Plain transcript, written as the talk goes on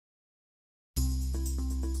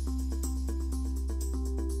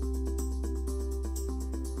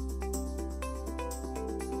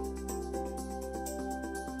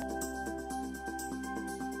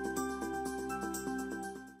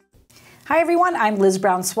Hi everyone, I'm Liz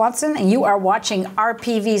Brown Swanson and you are watching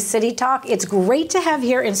RPV City Talk. It's great to have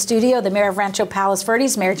here in studio the Mayor of Rancho Palos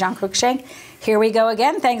Verdes, Mayor John Cruikshank. Here we go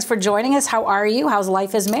again. Thanks for joining us. How are you? How's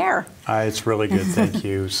life as mayor? It's really good. Thank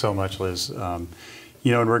you so much, Liz.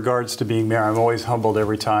 You know, in regards to being mayor, I'm always humbled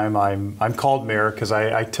every time I'm called mayor because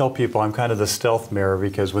I tell people I'm kind of the stealth mayor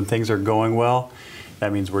because when things are going well,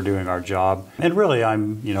 that means we're doing our job. And really,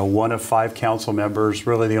 I'm, one of 5 council members.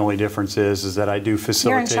 Really, the only difference is that I do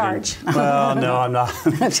facilitating. You're in charge. Well, no, I'm not.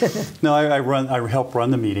 No, I help run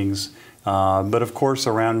the meetings. But of course,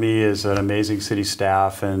 around me is an amazing city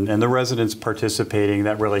staff and the residents participating.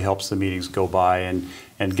 That really helps the meetings go by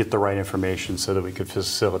and get the right information so that we could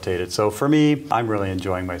facilitate it. So for me, I'm really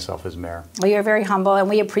enjoying myself as mayor. Well, you're very humble, and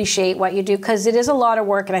we appreciate what you do because it is a lot of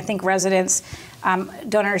work, and I think residents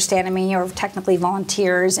don't understand. I mean, you're technically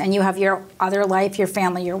volunteers, and you have your other life, your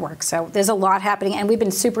family, your work. So there's a lot happening, and we've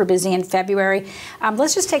been super busy in February.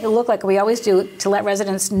 Let's just take a look, like we always do, to let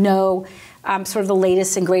residents know sort of the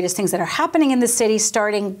latest and greatest things that are happening in the city,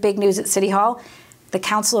 starting big news at City Hall. The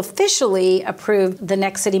council officially approved the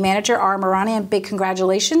next city manager, R. Marani, big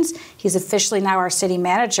congratulations. He's officially now our city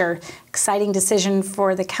manager. Exciting decision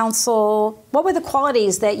for the council. What were the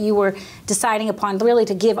qualities that you were deciding upon really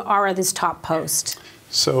to give Ara this top post?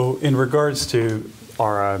 So in regards to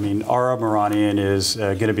Ara, Ara Marani is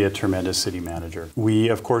going to be a tremendous city manager. We,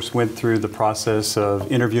 of course, went through the process of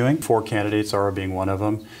interviewing 4 candidates, Ara being one of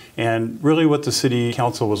them. And really what the city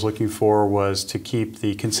council was looking for was to keep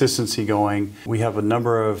the consistency going. We have a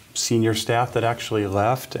number of senior staff that actually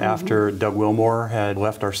left after Doug Wilmore had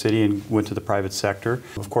left our city and went to the private sector.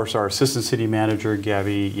 Of course, our assistant city manager,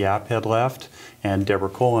 Gabby Yap, had left, and Deborah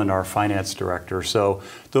Cullen, our finance director. So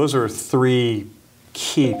those are 3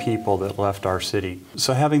 key people that left our city.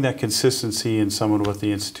 So having that consistency in someone with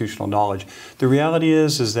the institutional knowledge. The reality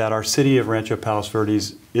is that our city of Rancho Palos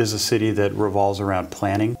Verdes is a city that revolves around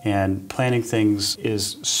planning, and planning things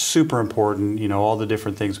is super important, all the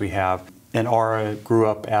different things we have. And Ara grew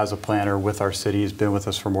up as a planner with our city. He's been with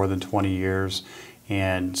us for more than 20 years.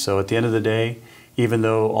 And so at the end of the day, even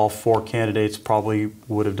though all 4 candidates probably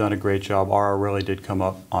would have done a great job, Ara really did come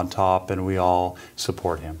up on top, and we all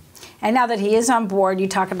support him. And now that he is on board, you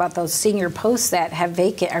talk about those senior posts that are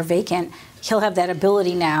vacant. He'll have that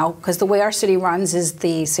ability now, because the way our city runs is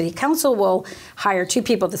the city council will hire 2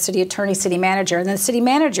 people, the city attorney, city manager, and then the city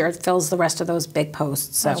manager fills the rest of those big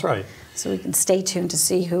posts. So, that's right. So we can stay tuned to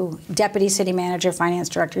see who, deputy city manager, finance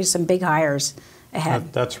director, some big hires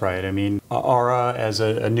ahead. That's right. Ara, as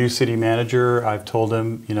a new city manager, I've told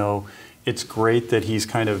him, it's great that he's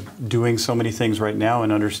kind of doing so many things right now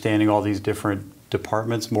and understanding all these different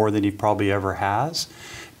departments more than he probably ever has,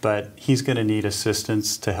 but he's going to need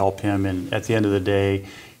assistance to help him, and at the end of the day,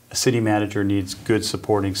 a city manager needs good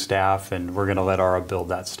supporting staff, and we're going to let Ara build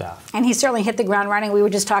that staff. And he certainly hit the ground running. We were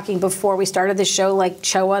just talking before we started the show, like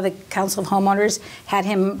CHOA, the Council of Homeowners, had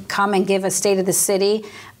him come and give a state of the city.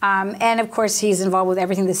 And of course, he's involved with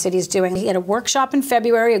everything the city is doing. He had a workshop in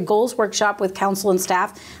February, a goals workshop with council and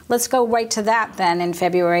staff. Let's go right to that then in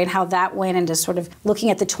February and how that went into sort of looking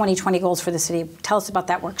at the 2020 goals for the city. Tell us about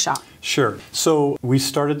that workshop. Sure. So we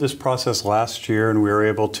started this process last year, and we were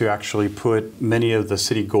able to actually put many of the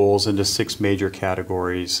city goals into 6 major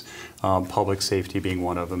categories, public safety being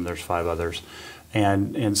one of them. There's 5 others.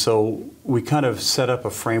 And so we kind of set up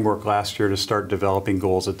a framework last year to start developing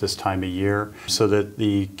goals at this time of year so that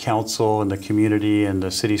the council and the community and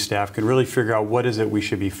the city staff can really figure out what is it we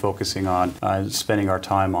should be focusing on and spending our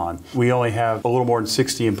time on. We only have a little more than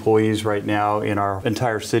 60 employees right now in our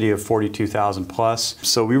entire city of 42,000 plus.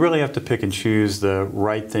 So we really have to pick and choose the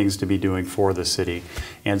right things to be doing for the city.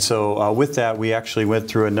 And so with that, we actually went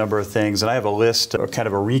through a number of things, and I have a list, kind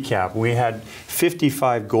of a recap. We had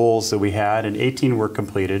 55 goals that we had, and 18 were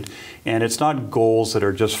completed. And it's not goals that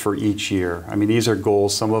are just for each year. These are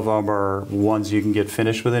goals. Some of them are ones you can get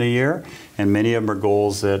finished within a year, and many of them are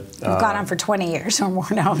goals that have gone on for 20 years or more.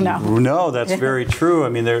 No, that's very true.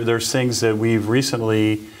 There's things that we've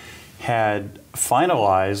recently had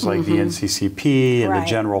finalized, like the NCCP and the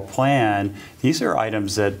general plan. These are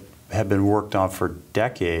items that have been worked on for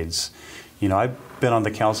decades. I've been on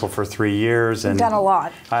the council for 3 years, and you've done a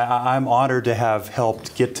lot. I'm honored to have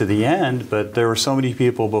helped get to the end, but there were so many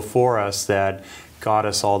people before us that got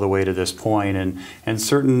us all the way to this point, and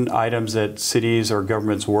certain items that cities or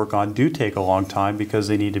governments work on do take a long time because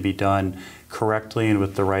they need to be done correctly and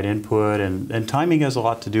with the right input, and timing has a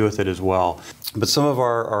lot to do with it as well. But some of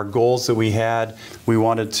our goals that we had, we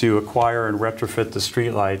wanted to acquire and retrofit the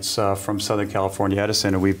streetlights from Southern California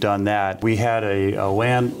Edison, and we've done that. We had a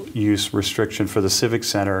land use restriction for the Civic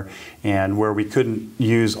Center, and where we couldn't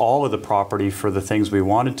use all of the property for the things we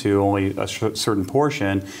wanted to, only a certain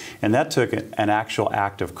portion, and that took an actual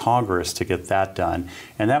act of Congress to get that done.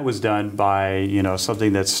 And that was done by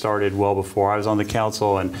something that started well before I was on the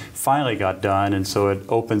council and finally got done, and so it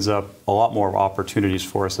opens up a lot more opportunities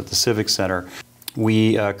for us at the Civic Center.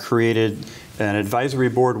 We created an advisory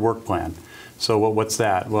board work plan. So what's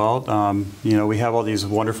that? Well, we have all these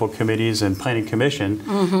wonderful committees and planning commission,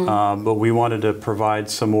 but we wanted to provide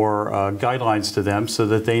some more guidelines to them so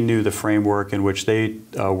that they knew the framework in which they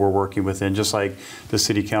were working within, just like the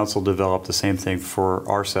city council developed the same thing for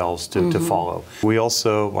ourselves to follow. We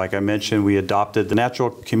also, like I mentioned, we adopted the Natural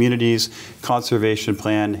Communities Conservation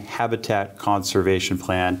Plan, Habitat Conservation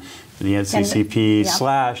Plan, the NCCP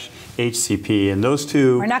 / HCP, and those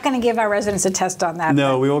two. We're not going to give our residents a test on that.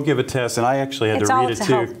 No, we won't give a test, and I actually had to read it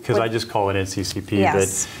too because I just call it NCCP.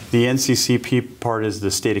 Yes. But the NCCP part is the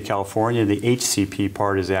state of California, the HCP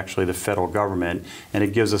part is actually the federal government, and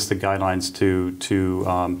it gives us the guidelines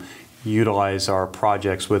to utilize our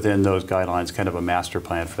projects within those guidelines, kind of a master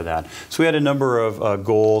plan for that. So we had a number of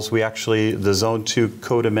goals. We actually, the Zone 2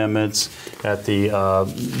 code amendments at the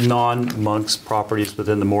non-Monks properties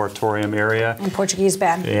within the moratorium area. And Portuguese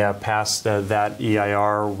Bend. Yeah, past that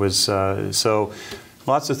EIR was, so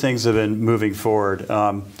lots of things have been moving forward.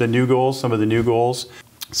 The new goals, some of the new goals.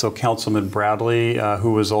 So Councilman Bradley,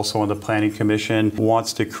 who was also on the Planning Commission,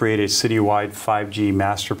 wants to create a citywide 5G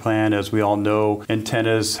master plan. As we all know,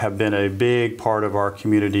 antennas have been a big part of our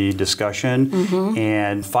community discussion,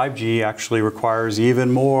 and 5G actually requires even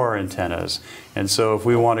more antennas. And so if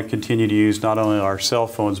we want to continue to use not only our cell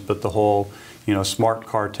phones, but the whole smart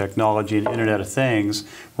car technology and Internet of Things,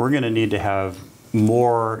 we're going to need to have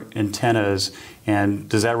more antennas. And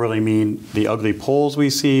does that really mean the ugly poles we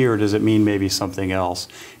see, or does it mean maybe something else?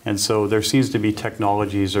 And so there seems to be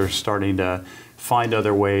technologies that are starting to find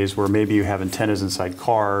other ways where maybe you have antennas inside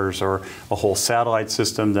cars or a whole satellite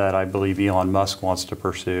system that I believe Elon Musk wants to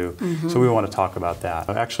pursue. So we want to talk about that.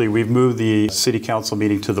 Actually, we've moved the city council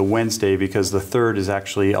meeting to the Wednesday because the 3rd is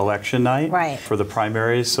actually election night for the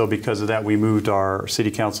primaries. So because of that, we moved our city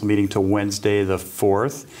council meeting to Wednesday the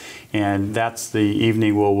 4th. And that's the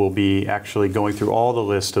evening where we'll be actually going through all the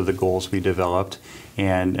list of the goals we developed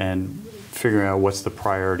and figuring out what's the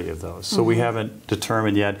priority of those. So we haven't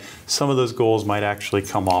determined yet. Some of those goals might actually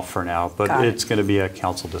come off for now, but it's going to be a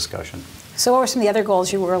council discussion. So what were some of the other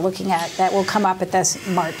goals you were looking at that will come up at this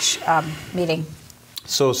March meeting?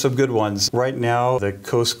 So some good ones. Right now, the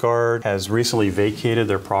Coast Guard has recently vacated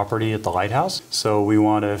their property at the lighthouse. So we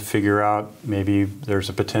want to figure out maybe there's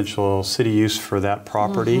a potential city use for that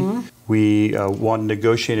property. We want to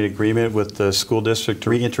negotiate an agreement with the school district to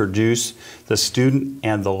reintroduce the student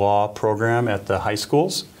and the law program at the high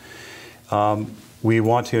schools. We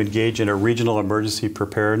want to engage in a regional emergency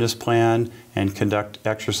preparedness plan and conduct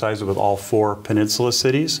exercises with all 4 peninsula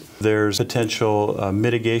cities. There's potential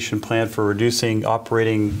mitigation plan for reducing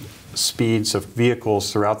operating speeds of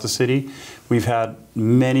vehicles throughout the city. We've had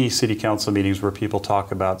many city council meetings where people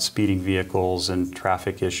talk about speeding vehicles and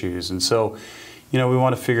traffic issues. And so, we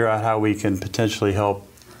want to figure out how we can potentially help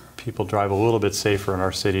people drive a little bit safer in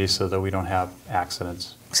our city so that we don't have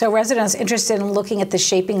accidents. So residents interested in looking at the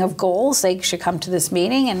shaping of goals, they should come to this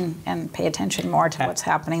meeting and pay attention more to what's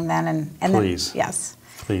happening then. And please. Then, yes.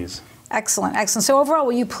 Please. Excellent, excellent. So overall,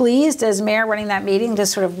 were you pleased as mayor running that meeting,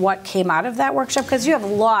 just sort of what came out of that workshop? Because you have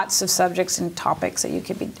lots of subjects and topics that you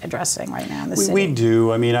could be addressing right now in the city. We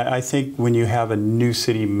do. I mean, I think when you have a new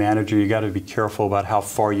city manager, you got to be careful about how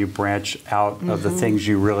far you branch out of the things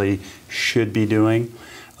you really should be doing.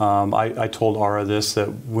 I told Ara this, that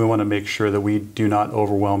we want to make sure that we do not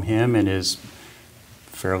overwhelm him and his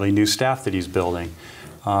fairly new staff that he's building.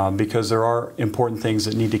 Because there are important things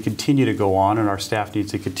that need to continue to go on, and our staff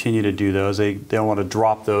needs to continue to do those. They don't want to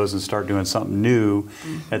drop those and start doing something new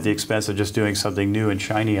at the expense of just doing something new and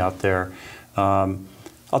shiny out there. I'll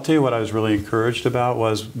tell you what I was really encouraged about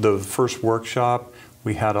was the first workshop.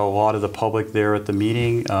 We had a lot of the public there at the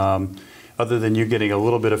meeting. Other than you getting a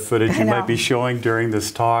little bit of footage you might be showing during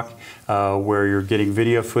this talk, where you're getting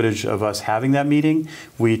video footage of us having that meeting,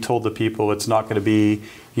 we told the people it's not going to be,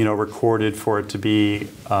 recorded for it to be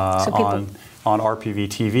on RPV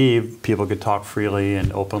TV. People could talk freely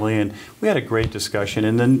and openly, and we had a great discussion.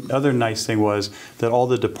 And then the other nice thing was that all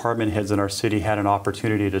the department heads in our city had an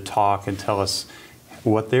opportunity to talk and tell us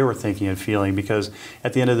what they were thinking and feeling, because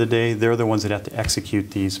at the end of the day, they're the ones that have to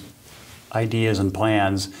execute these ideas and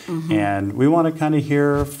plans, and we want to kind of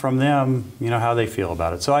hear from them, how they feel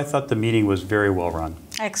about it. So I thought the meeting was very well run.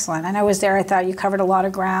 Excellent. And I was there. I thought you covered a lot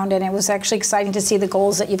of ground, and it was actually exciting to see the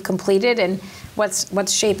goals that you've completed and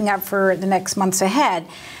what's shaping up for the next months ahead.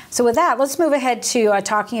 So with that, let's move ahead to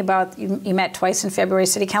talking about, you met twice in February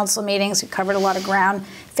City Council meetings. You covered a lot of ground.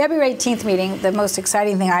 February 18th meeting, the most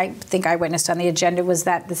exciting thing I think I witnessed on the agenda was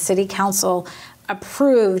that the City Council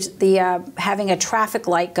approved the having a traffic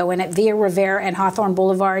light go in at Via Rivera and Hawthorne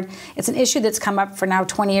Boulevard. It's an issue that's come up for now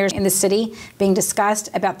 20 years in the city, being discussed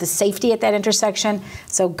about the safety at that intersection.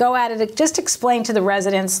 So go at it. Just explain to the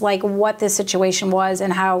residents what this situation was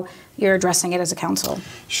and how you're addressing it as a council.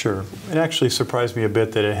 Sure. It actually surprised me a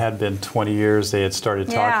bit that it had been 20 years they had started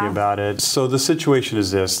talking about it. So the situation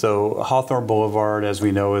is this. So Hawthorne Boulevard, as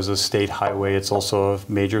we know, is a state highway. It's also a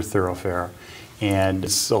major thoroughfare. And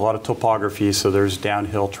it's a lot of topography, so there's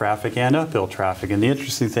downhill traffic and uphill traffic. And the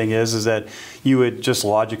interesting thing is that you would just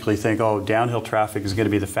logically think, oh, downhill traffic is going to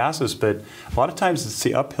be the fastest, but a lot of times it's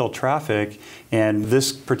the uphill traffic. And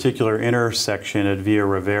this particular intersection at Via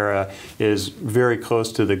Rivera is very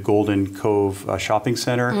close to the Golden Cove Shopping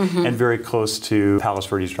Center and very close to Palos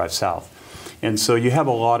Verdes Drive South. And so you have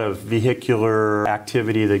a lot of vehicular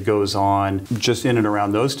activity that goes on just in and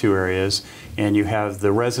around those two areas. And you have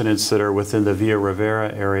the residents that are within the Via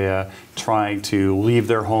Rivera area trying to leave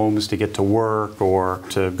their homes to get to work or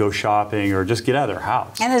to go shopping or just get out of their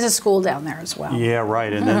house. And there's a school down there as well. Yeah,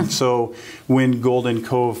 right. And then so when Golden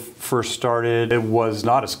Cove first started, it was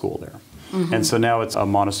not a school there. And so now it's a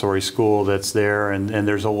Montessori school that's there, and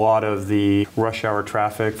there's a lot of the rush hour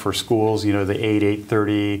traffic for schools, the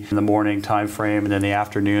 8:30 in the morning time frame, and then the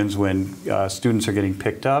afternoons when students are getting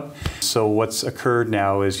picked up. So what's occurred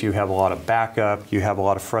now is you have a lot of backup, you have a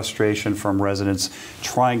lot of frustration from residents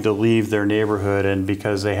trying to leave their neighborhood, and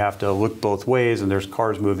because they have to look both ways and there's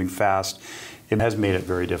cars moving fast, it has made it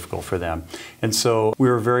very difficult for them. And so we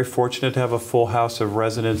were very fortunate to have a full house of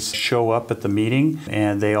residents show up at the meeting,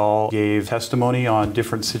 and they all gave testimony on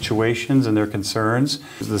different situations and their concerns.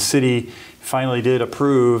 The city finally did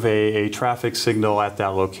approve a traffic signal at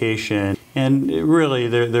that location, and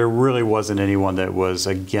there really wasn't anyone that was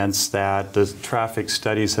against that. The traffic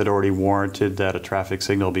studies had already warranted that a traffic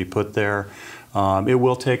signal be put there. It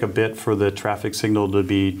will take a bit for the traffic signal to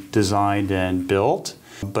be designed and built.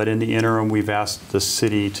 But in the interim, we've asked the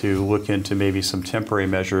city to look into maybe some temporary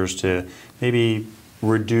measures to maybe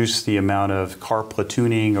reduce the amount of car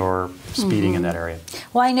platooning or speeding in that area.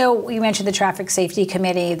 Well, I know you mentioned the Traffic Safety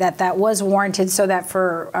Committee, that was warranted so that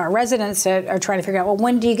for residents that are trying to figure out, well,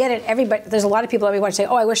 when do you get it? Everybody, there's a lot of people that we want to say,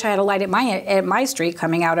 oh, I wish I had a light at my street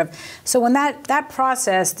coming out of. So when that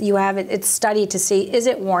process, you have it's studied to see, is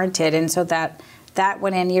it warranted? And so that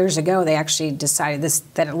went in years ago. They actually decided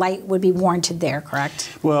that a light would be warranted there,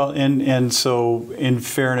 correct? Well, and so in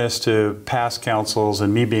fairness to past councils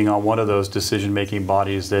and me being on one of those decision-making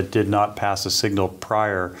bodies that did not pass a signal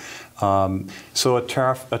prior, so a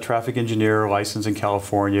traffic engineer licensed in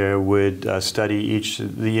California would study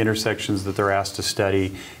the intersections that they're asked to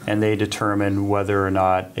study, and they determine whether or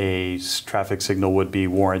not a traffic signal would be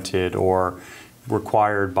warranted or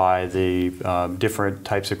required by the different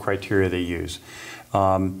types of criteria they use.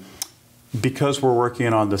 Because we're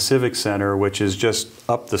working on the Civic Center, which is just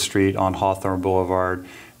up the street on Hawthorne Boulevard,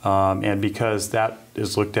 and because that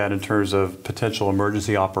is looked at in terms of potential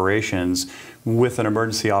emergency operations, with an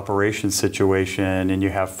emergency operations situation and you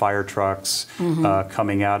have fire trucks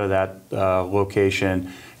coming out of that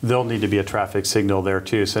location, there'll need to be a traffic signal there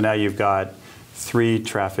too. So now you've got 3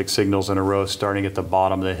 traffic signals in a row starting at the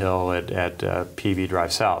bottom of the hill at PV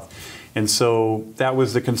Drive South. And so that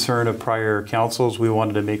was the concern of prior councils. We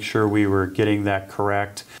wanted to make sure we were getting that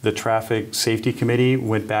correct. The Traffic Safety Committee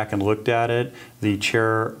went back and looked at it. The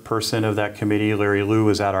chairperson of that committee, Larry Liu,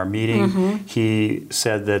 was at our meeting. He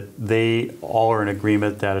said that they all are in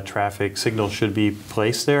agreement that a traffic signal should be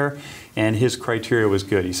placed there, and his criteria was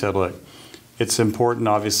good. He said, look, it's important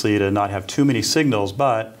obviously to not have too many signals,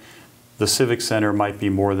 but the Civic Center might be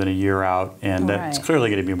more than a year out, and that's clearly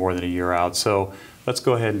going to be more than a year out. So let's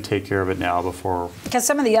go ahead and take care of it now before. Because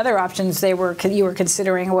some of the other options you were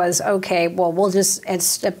considering was, okay, well, we'll just,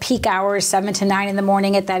 it's peak hours, 7 to 9 in the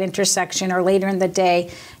morning at that intersection, or later in the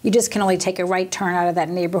day, you just can only take a right turn out of that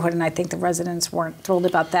neighborhood, and I think the residents weren't thrilled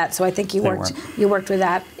about that. So I think you worked with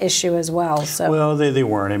that issue as well. So. Well, they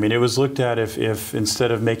weren't. I mean, it was looked at if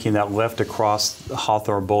instead of making that left across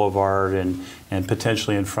Hawthorne Boulevard and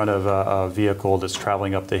potentially in front of a vehicle that's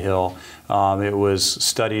traveling up the hill, it was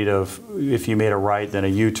studied of if you made a right, then a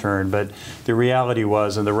U-turn. But the reality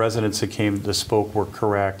was, and the residents that spoke were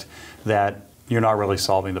correct, that you're not really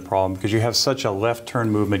solving the problem, because you have such a left turn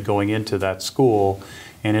movement going into that school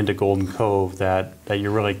and into Golden Cove that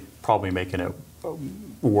you're really probably making it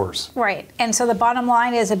worse. Right. And so the bottom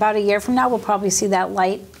line is about a year from now, we'll probably see that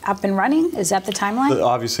light up and running. Is that the timeline?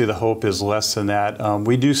 Obviously, the hope is less than that.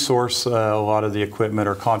 We do source a lot of the equipment,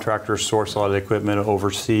 or contractors source a lot of the equipment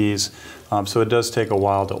overseas. So it does take a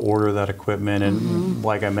while to order that equipment. And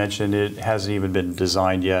like I mentioned, it hasn't even been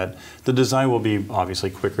designed yet. The design will be obviously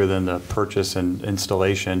quicker than the purchase and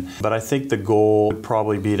installation. But I think the goal would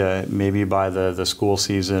probably be to maybe by the school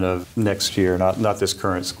season of next year, not this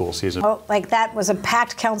current school season. Well, like that was a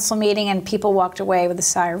packed council meeting and people walked away with a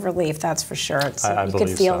sigh of relief, that's for sure. You could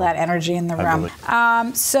feel that energy in the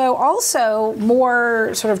room. So also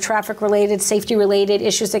more sort of traffic related, safety related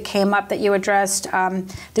issues that came up that you addressed.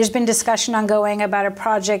 There's been discussion ongoing about a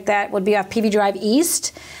project that would be off PV Drive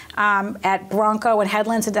East at Bronco and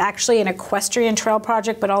Headlands. It's actually an equestrian trail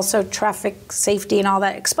project, but also traffic safety and all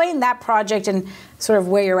that. Explain that project and sort of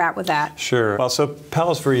where you're at with that. Sure. Well, so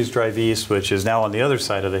Palos Verdes Drive East, which is now on the other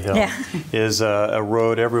side of the hill, is a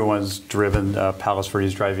road. Everyone's driven Palos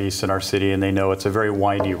Verdes Drive East in our city, and they know it's a very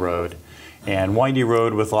windy road. And windy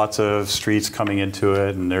road with lots of streets coming into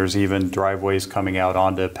it, and there's even driveways coming out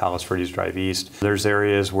onto Palos Verdes Drive East. There's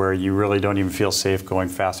areas where you really don't even feel safe going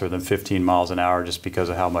faster than 15 miles an hour just because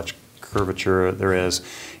of how much curvature there is.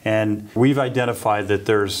 And we've identified that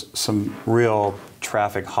there's some real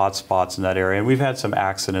traffic hotspots in that area, and we've had some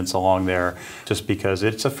accidents along there just because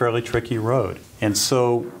it's a fairly tricky road. And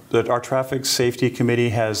so our traffic safety committee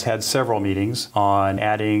has had several meetings on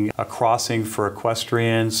adding a crossing for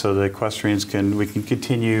equestrians, so the equestrians we can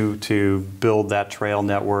continue to build that trail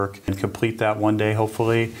network and complete that one day,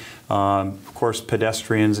 hopefully. Of course,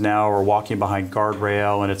 pedestrians now are walking behind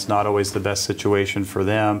guardrail, and it's not always the best situation for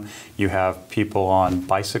them. You have people on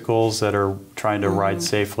bicycles that are trying to ride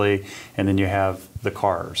safely, and then you have the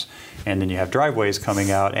cars, and then you have driveways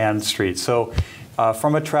coming out and streets. So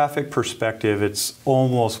from a traffic perspective, it's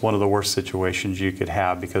almost one of the worst situations you could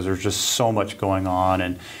have because there's just so much going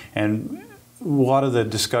on, and a lot of the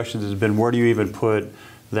discussions has been, where do you even put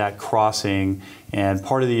that crossing? And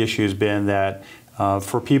part of the issue has been that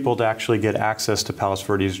for people to actually get access to Palos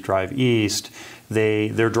Verdes Drive East,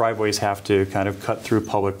 their driveways have to kind of cut through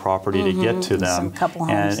public property to get to them.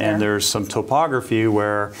 And there's some topography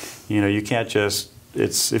where, you can't just,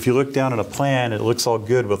 if you look down at a plan, it looks all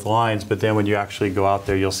good with lines, but then when you actually go out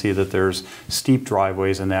there, you'll see that there's steep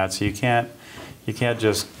driveways and that, so you can't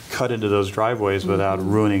just cut into those driveways without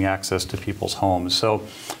ruining access to people's homes. So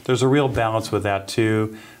there's a real balance with that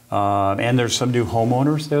too. And there's some new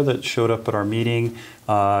homeowners there that showed up at our meeting,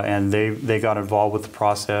 and they got involved with the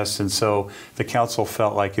process. And so the council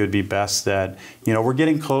felt like it would be best that, we're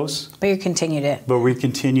getting close. But you continued it. But we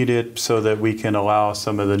continued it so that we can allow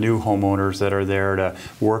some of the new homeowners that are there to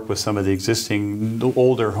work with some of the existing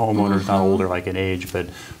older homeowners, not older like in age, but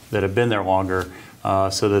that have been there longer,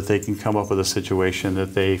 so that they can come up with a situation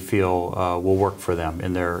that they feel will work for them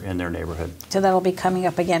in their neighborhood. So that'll be coming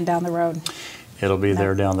up again down the road. It'll be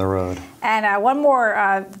there down the road. And one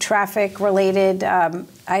more traffic-related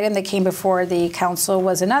item that came before the council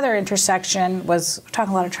was another intersection. We're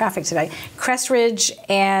talking a lot of traffic today. Crest Ridge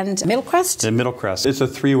and Middlecrest? In Middlecrest. It's a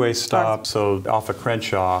three-way stop, so off of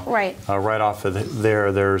Crenshaw. Right. Right off of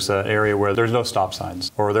there's an area where there's no stop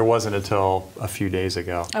signs, or there wasn't until a few days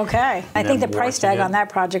ago. Okay. I think the price tag on that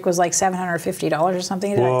project was like $750 or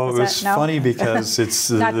something. Well, it was funny because it's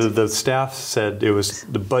the staff said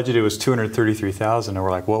the budget was $233,000, and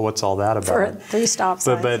we're like, well, what's all that about? For 3 stop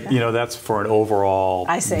signs. But that's for an overall.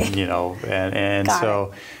 I see. And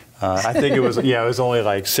so I think it was it was only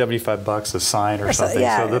like $75 a sign or something.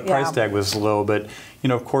 So the price tag was low, but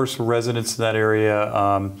of course residents in that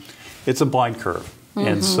area, it's a blind curve.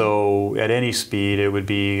 And so at any speed it would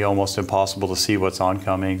be almost impossible to see what's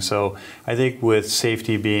oncoming. So I think with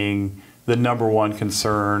safety being the #1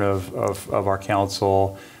 concern of our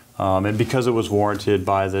council, and because it was warranted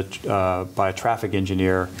by a traffic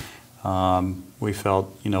engineer, we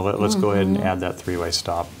felt, let's go ahead and add that 3-way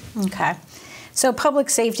stop. Okay. So public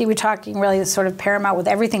safety, we're talking really sort of paramount with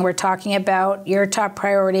everything we're talking about. Your top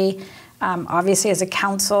priority, obviously as a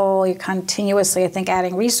council, you're continuously, I think,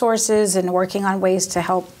 adding resources and working on ways to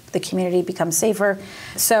help the community become safer.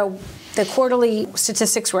 So the quarterly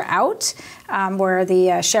statistics were out, where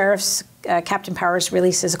the sheriff's Captain Powers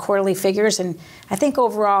releases quarterly figures, and I think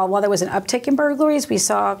overall, while there was an uptick in burglaries, we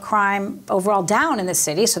saw crime overall down in the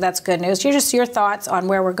city, so that's good news. Just your thoughts on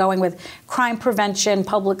where we're going with crime prevention,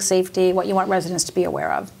 public safety, what you want residents to be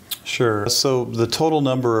aware of. Sure. So the total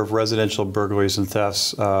number of residential burglaries and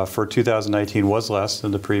thefts for 2019 was less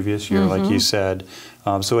than the previous year, like you said.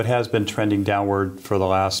 So it has been trending downward for the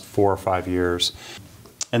last 4 or 5 years.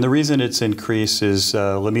 And the reason it's increased is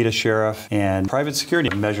Lomita Sheriff and private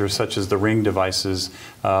security measures such as the Ring devices.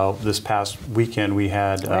 This past weekend we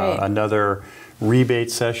had another rebate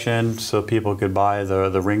session so people could buy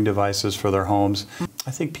the Ring devices for their homes.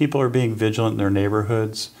 I think people are being vigilant in their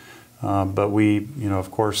neighborhoods, but we, of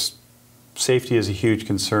course, safety is a huge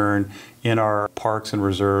concern. In our parks and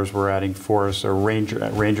reserves, we're adding forest or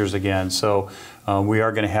rangers again. So we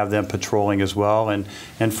are going to have them patrolling as well. And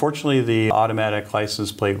fortunately, the automatic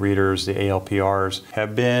license plate readers, the ALPRs,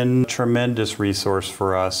 have been a tremendous resource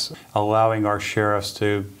for us, allowing our sheriffs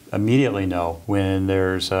to immediately know when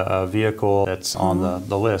there's a vehicle that's on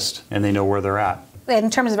the list and they know where they're at.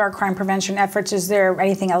 In terms of our crime prevention efforts, is there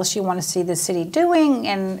anything else you want to see the city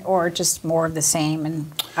doing, or just more of the same? And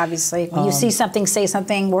obviously, when you see something, say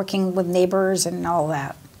something, working with neighbors and all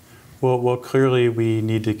that. Well, clearly we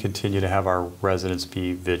need to continue to have our residents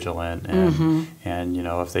be vigilant, and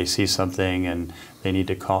if they see something and they need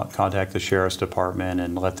to contact the sheriff's department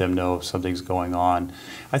and let them know if something's going on.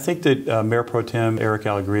 I think that Mayor Pro Tem Eric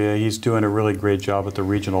Alegria, he's doing a really great job with the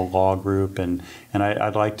regional law group, and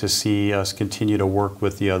I'd like to see us continue to work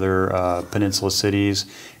with the other peninsula cities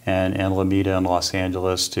and Lomita and Los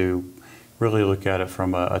Angeles to really look at it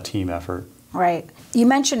from a team effort. Right. You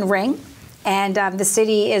mentioned Ring. And the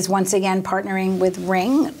city is once again partnering with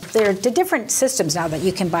Ring. There are different systems now that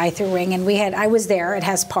you can buy through Ring, and I was there at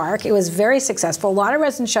Hess Park. It was very successful. A lot of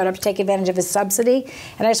residents showed up to take advantage of his subsidy,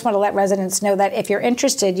 and I just want to let residents know that if you're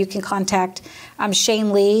interested, you can contact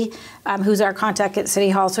Shane Lee, who's our contact at City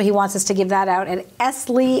Hall. So he wants us to give that out at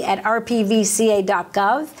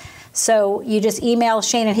slee@rpvca.gov. So you just email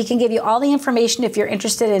Shane, and he can give you all the information if you're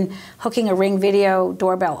interested in hooking a Ring video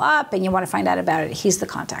doorbell up and you want to find out about it. He's the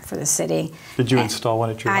contact for the city. Did you install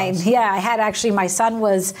one at your house? Yeah, I had actually. My son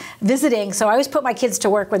was visiting, so I always put my kids to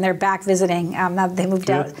work when they're back visiting. Now that they moved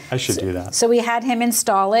out. I should do that. So we had him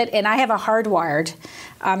install it, and I have a hardwired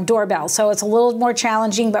doorbell, so it's a little more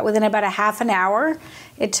challenging, but within about a half an hour,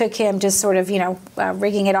 it took him just sort of,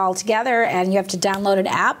 rigging it all together, and you have to download an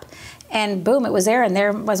app. And boom, it was there, and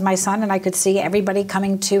there was my son, and I could see everybody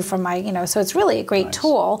coming to from my, so it's really a great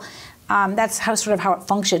tool. That's how it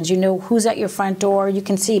functions. You know who's at your front door. You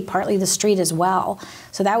can see partly the street as well.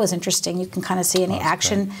 So that was interesting. You can kind of see any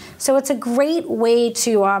action. Great. So it's a great way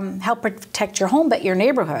to help protect your home, but your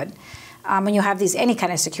neighborhood. When you have any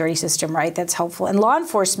kind of security system, right, that's helpful. And law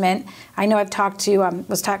enforcement, I know was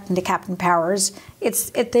talking to Captain Powers.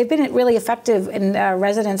 They've been really effective in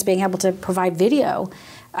residents being able to provide video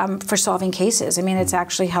for solving cases. I mean, it's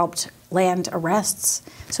actually helped land arrests.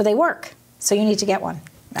 So they work. So you need to get one.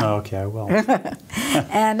 No. Oh, okay, I will. But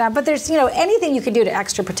there's, anything you can do to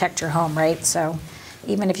extra protect your home, right? So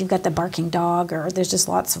even if you've got the barking dog, or there's just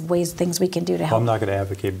lots of things we can do to help. Well, I'm not going to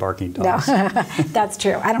advocate barking dogs. No, that's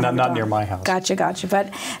true. I don't. Not near my house. Gotcha.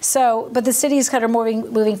 But the city's kind of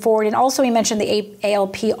moving forward, and also we mentioned the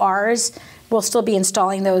ALPRs. We'll still be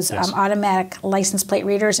installing those automatic license plate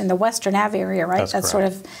readers in the Western Ave area, right? That's sort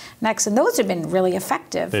of next, and those have been really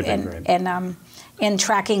effective in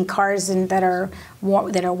tracking cars that are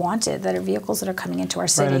wanted, that are vehicles that are coming into our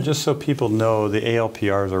city. Right, and just so people know, the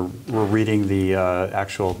ALPRs we're reading the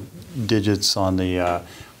actual digits on the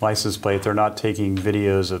license plate. They're not taking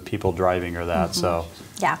videos of people driving or that. So.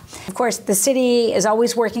 Yeah. Of course, the city is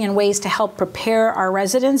always working in ways to help prepare our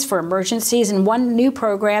residents for emergencies, and one new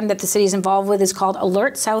program that the city is involved with is called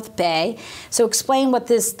Alert South Bay. So explain what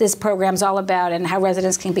this program is all about and how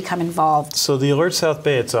residents can become involved. So the Alert South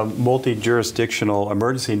Bay, it's a multi-jurisdictional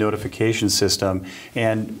emergency notification system,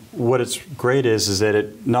 and what it's great is that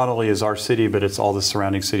it not only is our city, but it's all the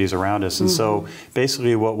surrounding cities around us. And so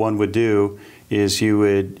basically what one would do is you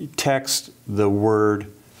would text the word,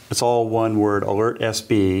 it's all one word, Alert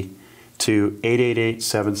SB, to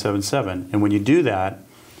 888-777. And when you do that,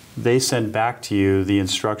 they send back to you the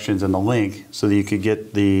instructions and the link so that you could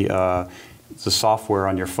get the software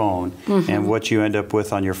on your phone. And what you end up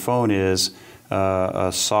with on your phone is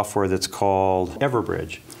a software that's called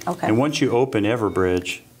Everbridge. Okay. And once you open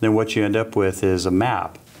Everbridge, then what you end up with is a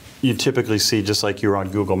map. You typically see just like you're on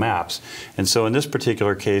Google Maps. And so in this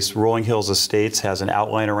particular case, Rolling Hills Estates has an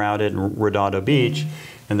outline around it in Redondo Beach.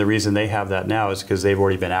 And the reason they have that now is because they've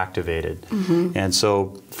already been activated. And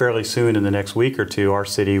so fairly soon, in the next week or two, our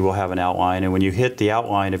city will have an outline. And when you hit the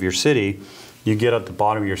outline of your city, you get at the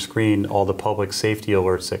bottom of your screen all the public safety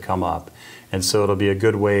alerts that come up. And so it'll be a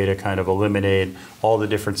good way to kind of eliminate all the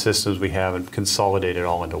different systems we have and consolidate it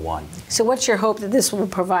all into one. So what's your hope that this will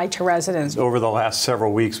provide to residents? Over the last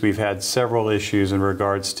several weeks, we've had several issues in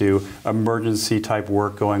regards to emergency type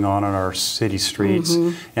work going on our city streets.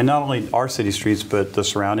 And not only our city streets, but the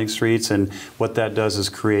surrounding streets. And what that does is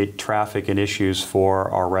create traffic and issues for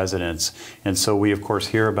our residents. And so we, of course,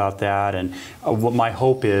 hear about that. And what my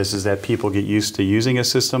hope is that people get used to using a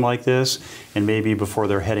system like this, and maybe before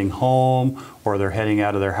they're heading home or they're heading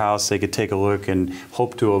out of their house, they could take a look and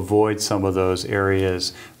hope to avoid some of those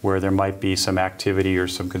areas where there might be some activity or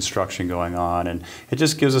some construction going on. And it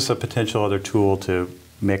just gives us a potential other tool to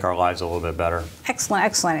make our lives a little bit better. Excellent,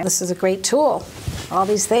 excellent. This is a great tool. All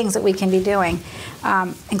these things that we can be doing,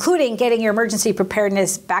 including getting your emergency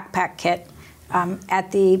preparedness backpack kit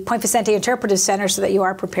at the Point Vicente Interpretive Center so that you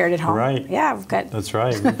are prepared at home. Right. Yeah, we've got. That's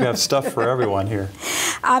right. We've got stuff for everyone here.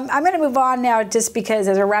 I'm going to move on now, just because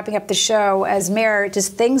as we're wrapping up the show, as mayor,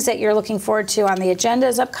 just things that you're looking forward to on the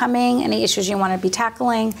agendas upcoming, any issues you want to be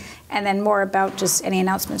tackling, and then more about just any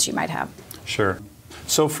announcements you might have. Sure.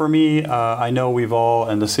 So for me, I know we've all,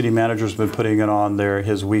 and the city manager's been putting it on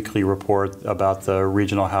his weekly report about the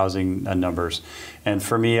regional housing numbers. And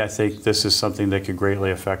for me, I think this is something that could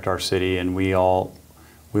greatly affect our city, and we all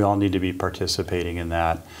need to be participating in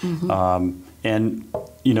that. And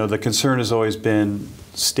you know, the concern has always been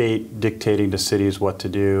state dictating to cities what to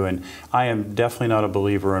do, and I am definitely not a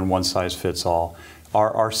believer in one size fits all.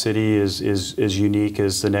 Our city is unique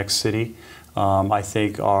as the next city. I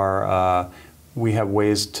think we have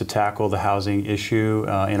ways to tackle the housing issue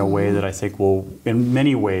in a way that I think will, in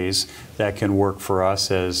many ways, that can work for us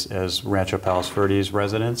as Rancho Palos Verdes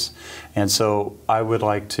residents. And so I would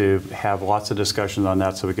like to have lots of discussions on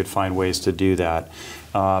that so we could find ways to do that.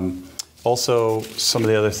 Also, some of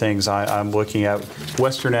the other things I'm looking at,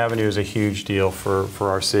 Western Avenue is a huge deal for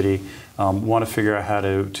our city. Want to figure out how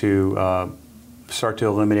to start to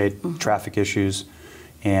eliminate traffic issues,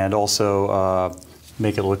 and also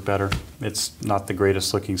make it look better. It's not the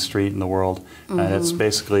greatest looking street in the world, and it's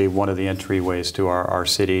basically one of the entryways to our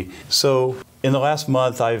city. So in the last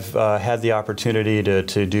month, I've had the opportunity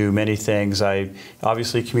to do many things.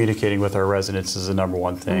 Obviously communicating with our residents is the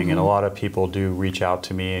 #1 thing, and a lot of people do reach out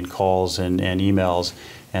to me in calls and emails,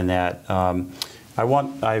 and that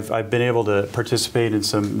I've been able to participate in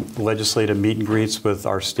some legislative meet and greets with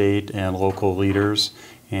our state and local leaders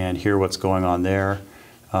and hear what's going on there.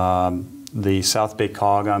 The South Bay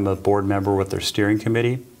COG, I'm a board member with their steering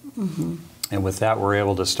committee. And with that, we're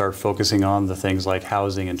able to start focusing on the things like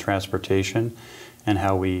housing and transportation and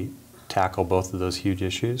how we tackle both of those huge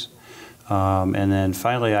issues. And then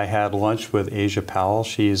finally, I had lunch with Asia Powell.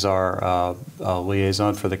 She's our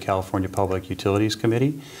liaison for the California Public Utilities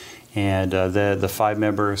Committee. And the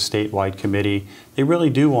 5-member statewide committee, they really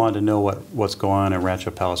do want to know what's going on in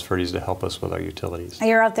Rancho Palos Verdes to help us with our utilities.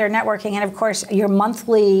 You're out there networking, and of course, your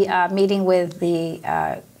monthly meeting with you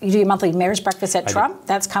do your monthly mayor's breakfast at Trump.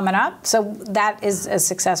 That's coming up. So that is a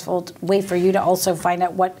successful way for you to also find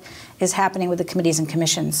out what is happening with the committees and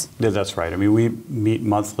commissions. Yeah, that's right. I mean, we meet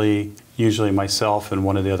monthly, usually myself and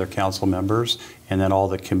one of the other council members, and then all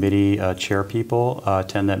the committee chair people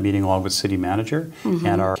attend that meeting along with city manager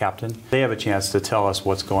and our captain. They have a chance to tell us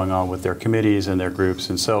what's going on with their committees and their groups,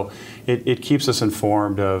 and so it keeps us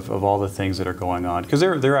informed of all the things that are going on, because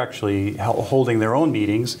they're actually holding their own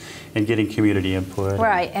meetings and getting community input.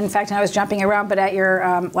 Right. In fact, I was jumping around, but at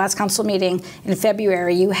your last council meeting in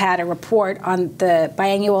February, you had a report on the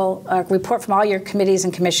biannual report from all your committees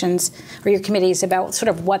and commissions, or your committees, about sort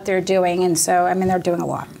of what they're doing, and so, I mean, they're doing a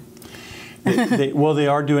lot. Well, they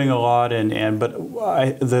are doing a lot, but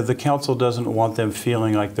the council doesn't want them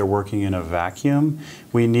feeling like they're working in a vacuum.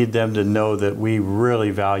 We need them to know that we really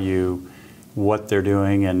value what they're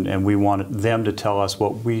doing, and we want them to tell us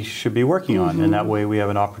what we should be working on, and that way we have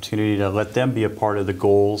an opportunity to let them be a part of the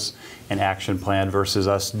goals and action plan versus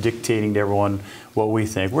us dictating to everyone what we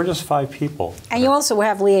think. We're just 5 people. And you also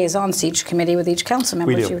have liaisons to each committee with each council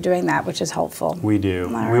member. We do. You're doing that, which is helpful. We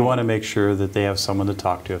do. All we right. want to make sure that they have someone to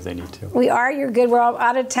talk to if they need to. We are. You're good. We're all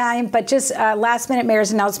out of time, but just last minute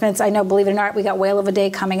mayor's announcements. I know, believe it or not, we got Whale of a Day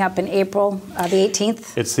coming up in April, the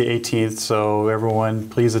 18th. It's the 18th, so everyone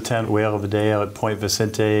please attend Whale of a Day at Point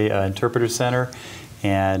Vicente Interpretive Center,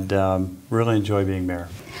 and really enjoy being mayor.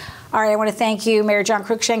 All right, I want to thank you, Mayor John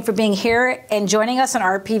Cruikshank, for being here and joining us on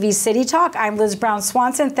RPV City Talk. I'm Liz Brown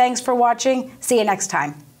Swanson. Thanks for watching. See you next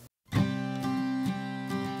time.